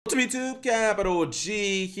What's up, YouTube? Capital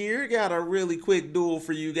G here. Got a really quick duel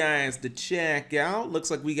for you guys to check out.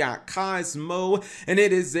 Looks like we got Cosmo, and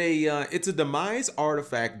it's a demise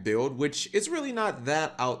artifact build, which is really not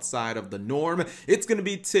that outside of the norm. It's going to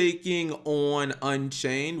be taking on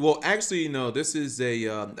Unchained. Well, actually, no, this is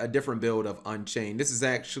a different build of Unchained. This is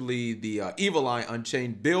actually the Evil Eye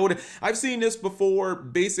Unchained build. I've seen this before.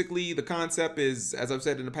 Basically, the concept is, as I've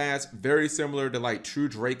said in the past, very similar to like True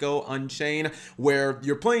Draco Unchained, where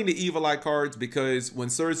you're playing the Evil Eye cards because when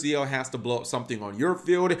Sergio has to blow up something on your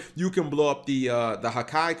field, you can blow up the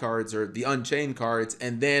Hakai cards or the Unchained cards,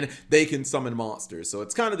 and then they can summon monsters. So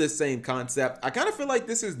it's kind of the same concept. I kind of feel like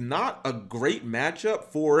this is not a great matchup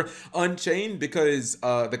for Unchained because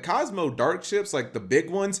the Cosmo Dark ships, like the big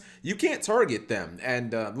ones, you can't target them,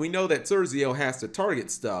 and we know that Sergio has to target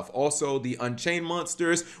stuff. Also, the Unchained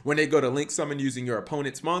monsters, when they go to link summon using your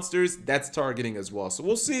opponent's monsters, that's targeting as well. So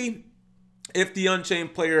we'll see if the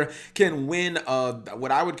Unchained player can win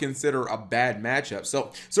what I would consider a bad matchup.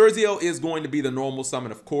 So Sergio is going to be the normal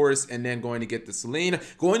summon, of course, and then going to get the Selene,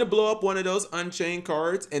 going to blow up one of those Unchained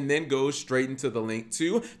cards, and then go straight into the Link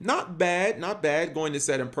 2. Not bad, not bad. Going to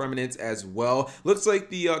set impermanence as well. Looks like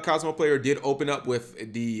the Cosmo player did open up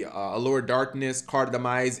with the Allure Darkness, Card of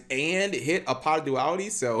Demise, and hit a Pot of Duality.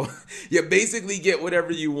 So you basically get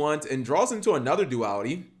whatever you want and draws into another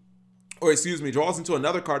Duality. Or excuse me, draws into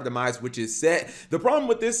another Card of Demise, which is set. The problem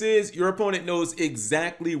with this is your opponent knows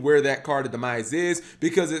exactly where that Card of Demise is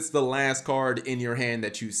because it's the last card in your hand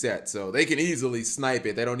that you set. So they can easily snipe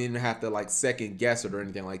it. They don't even have to like second guess it or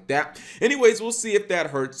anything like that. Anyways, we'll see if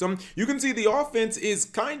that hurts them. You can see the offense is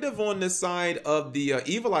kind of on the side of the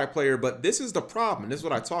Evil Eye player, but this is the problem. This is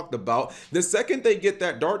what I talked about. The second they get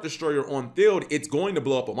that Dart Destroyer on field, it's going to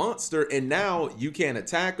blow up a monster, and now you can't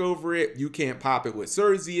attack over it. You can't pop it with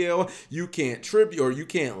Sergio. You can't tribute or you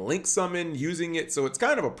can't link summon using it, so it's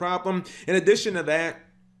kind of a problem. In addition to that,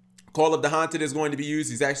 Call of the Haunted is going to be used.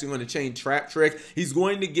 He's actually going to chain Trap Trick. He's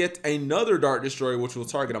going to get another Dart Destroyer, which will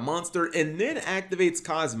target a monster, and then activates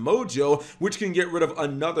Cosmojo, which can get rid of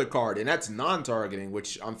another card, and that's non-targeting,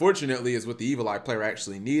 which unfortunately is what the Evil Eye player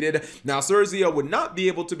actually needed. Now, Sergio would not be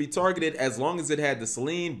able to be targeted as long as it had the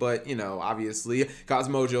Selene, but, you know, obviously,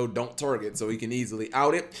 Cosmojo don't target, so he can easily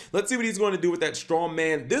out it. Let's see what he's going to do with that Strong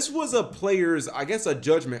Man. This was a player's, I guess, a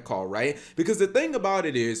judgment call, right? Because the thing about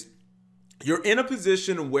it is, you're in a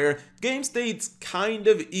position where game state's kind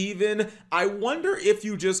of even. I wonder if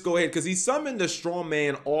you just go ahead, because he summoned the Strong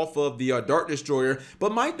Man off of the Dart Destroyer.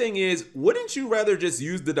 But my thing is, wouldn't you rather just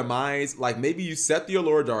use the Demise? Like maybe you set the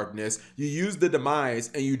Allure Darkness, you use the Demise,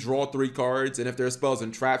 and you draw 3 cards. And if there's spells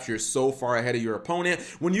and traps, you're so far ahead of your opponent.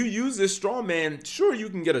 When you use this Strong Man, sure, you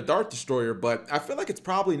can get a Dart Destroyer, but I feel like it's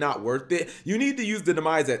probably not worth it. You need to use the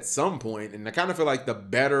Demise at some point, and I kind of feel like the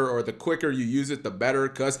better or the quicker you use it, the better,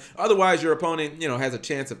 because otherwise your opponent, you know, has a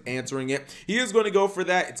chance of answering it. He is going to go for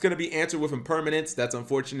that. It's going to be answered with impermanence. That's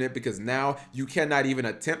unfortunate because now you cannot even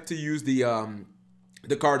attempt to use the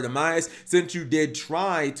Card of Demise, since you did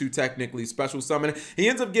try to technically special summon. He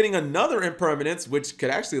ends up getting another impermanence, which could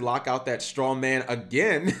actually lock out that Strong Man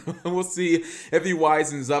again. We'll see if he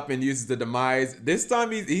wisens up and uses the Demise. This time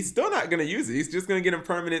he's still not going to use it. He's just going to get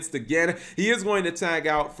impermanence again. He is going to tag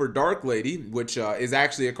out for Dark Lady, which is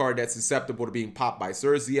actually a card that's susceptible to being popped by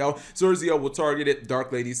Sergio. Sergio will target it.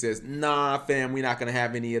 Dark Lady says, nah, fam, we're not going to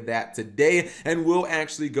have any of that today, and we'll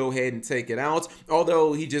actually go ahead and take it out.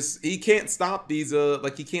 Although he can't stop these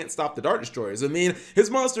like he can't stop the Dart Destroyers. I mean, his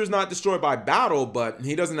monster is not destroyed by battle, but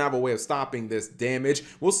he doesn't have a way of stopping this damage.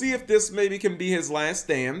 We'll see if this maybe can be his last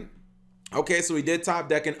stand. Okay, so he did top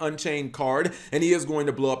deck an Unchained card, and he is going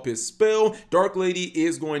to blow up his spell. Dark Lady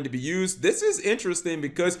is going to be used. This is interesting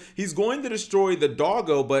because he's going to destroy the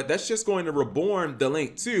Doggo, but that's just going to reborn the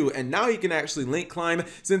Link 2, and now he can actually Link Climb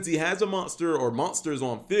since he has a monster or monsters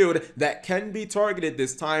on field that can be targeted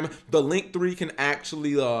this time. The Link 3 can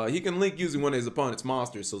actually, he can Link using one of his opponent's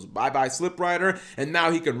monsters. So bye-bye Slip Rider, and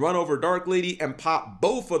now he can run over Dark Lady and pop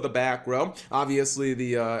both of the back row. Obviously,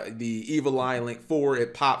 the Evil Eye Link 4,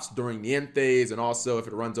 it pops during the end phase, and also if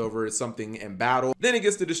it runs over something in battle, then it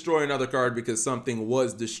gets to destroy another card because something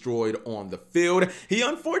was destroyed on the field. He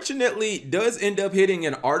unfortunately does end up hitting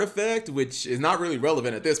an artifact, which is not really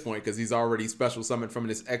relevant at this point because he's already special summoned from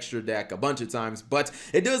this extra deck a bunch of times, but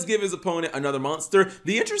it does give his opponent another monster.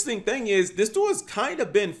 The interesting thing is this duel has kind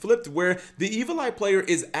of been flipped where the Evil Eye player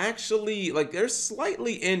is actually, like, they're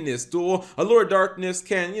slightly in this duel. Allure Darkness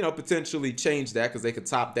can, you know, potentially change that because they could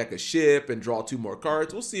top deck a ship and draw 2 more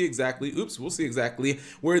cards. We'll see exactly we'll see exactly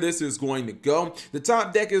where this is going to go. The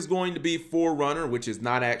top deck is going to be Forerunner, which is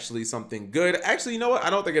not actually something good. Actually, you know what? I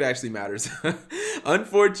don't think it actually matters.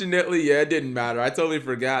 Unfortunately, yeah, it didn't matter. I totally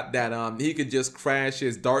forgot that he could just crash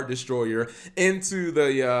his Dart Destroyer into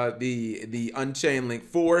the Unchained Link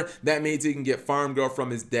 4. That means he can get Farm Girl from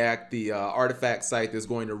his deck. The Artifact Scythe is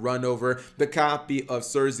going to run over the copy of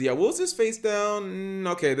Cerzia. Will this face down?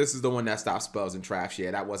 Okay, this is the one that stops spells and traps.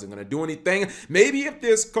 Yeah, that wasn't going to do anything. Maybe if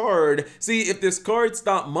this card, if this card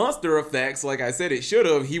stopped monster effects, like I said it should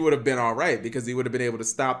have, he would have been all right, because he would have been able to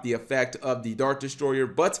stop the effect of the Dart Destroyer.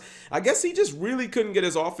 But I guess he just really couldn't get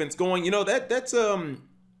his offense going. You know,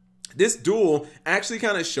 this duel actually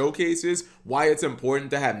kind of showcases why it's important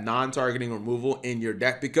to have non-targeting removal in your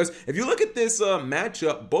deck, because if you look at this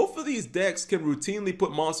matchup, both of these decks can routinely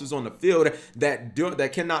put monsters on the field that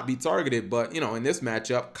cannot be targeted. But, you know, in this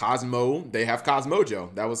matchup, they have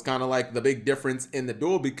Cosmojo. That was kind of like the big difference in the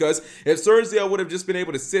duel, because if Cerzia would have just been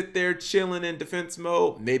able to sit there chilling in defense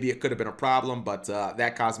mode, maybe it could have been a problem. But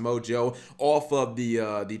that Cosmojo off of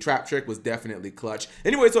the trap trick was definitely clutch.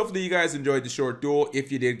 Anyways, hopefully you guys enjoyed the short duel.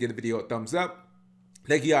 If you did, give the video a thumbs up.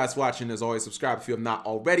 Thank you guys for watching. As always, subscribe if you have not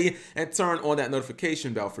already, and turn on that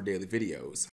notification bell for daily videos.